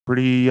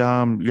pretty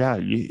yeah,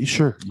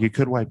 sure, you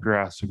could wipe your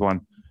ass with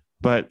one,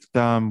 but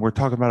we're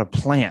talking about a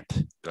plant.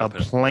 Do I A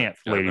put plant,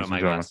 do I put ladies on and my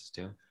gentlemen. glasses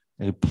too?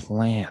 A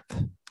plant.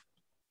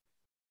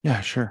 Yeah,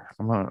 sure.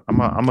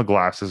 I'm a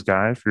glasses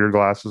guy. If you're a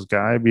glasses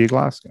guy, be a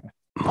glass guy.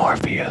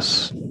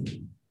 Morpheus.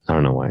 I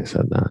don't know why I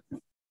said that.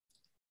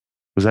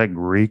 Was that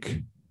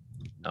Greek?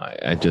 No,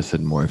 I just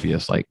said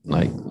Morpheus, like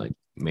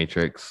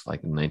Matrix,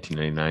 like in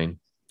 1999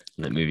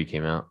 when that movie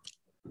came out.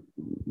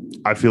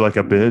 I feel like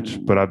a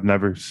bitch, but I've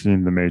never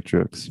seen The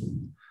Matrix.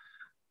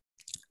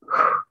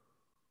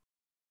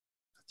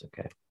 That's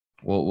okay.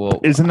 Well,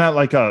 Isn't that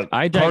like a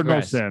I cardinal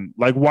digress. sin?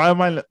 Like, why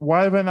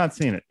have I not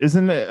seen it?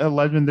 Isn't it a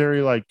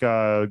legendary, like,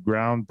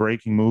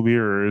 groundbreaking movie,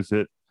 or is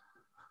it?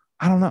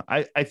 I don't know.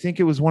 I think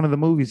it was one of the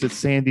movies that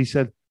Sandy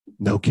said,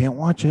 no, can't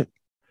watch it.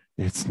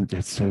 It's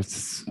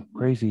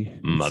crazy.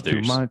 It's too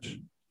Mothers. much.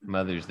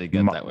 Mothers, they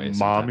get that way.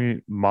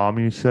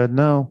 Mommy said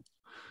no.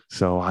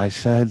 So I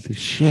said,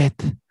 shit,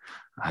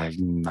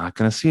 I'm not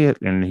going to see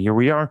it. And here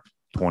we are,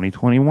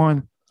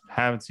 2021.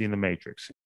 Haven't seen The Matrix.